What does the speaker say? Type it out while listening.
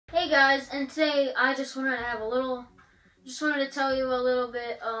Hey guys, and today I just wanted to tell you a little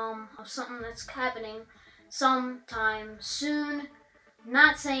bit of something that's happening sometime soon.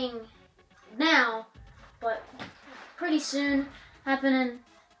 Not saying now, but pretty soon. Happening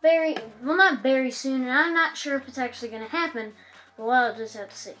not very soon, and I'm not sure if it's actually going to happen, but we'll just have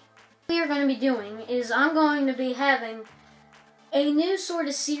to see. What we are going to be doing is I'm going to be having a new sort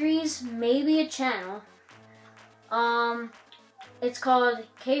of series, maybe a channel. It's called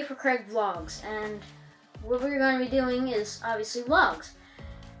K for Kraig Vlogs, and what we're going to be doing is obviously vlogs.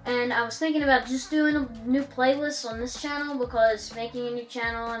 And I was thinking about just doing a new playlist on this channel, because making a new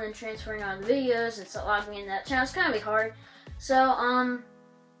channel and then transferring all the videos and logging me into that channel is kind of hard. So,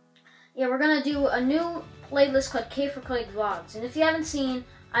 yeah, we're going to do a new playlist called K for Kraig Vlogs. And if you haven't seen,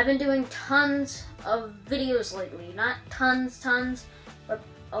 I've been doing tons of videos lately. Not tons, but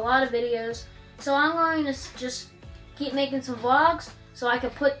a lot of videos. So I'm going to just keep making some vlogs so I can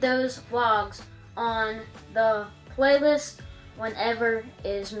put those vlogs on the playlist whenever it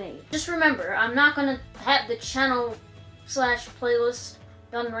is made. Just remember, I'm not going to have the channel/playlist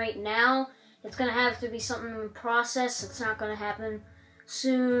done right now. It's going to have to be something in process. It's not going to happen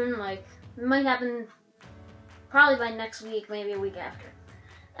soon. Like, it might happen probably by next week, maybe a week after.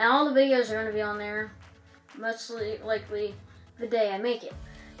 And all the videos are going to be on there, mostly likely the day I make it.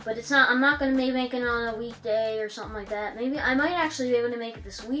 But I'm not going to be making it on a weekday or something like that. Maybe I might actually be able to make it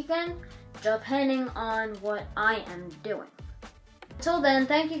this weekend, depending on what I am doing. Until then,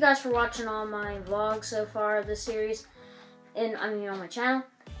 thank you guys for watching all my vlogs so far of this series, on my channel.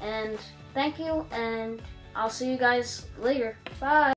 And thank you, and I'll see you guys later. Bye!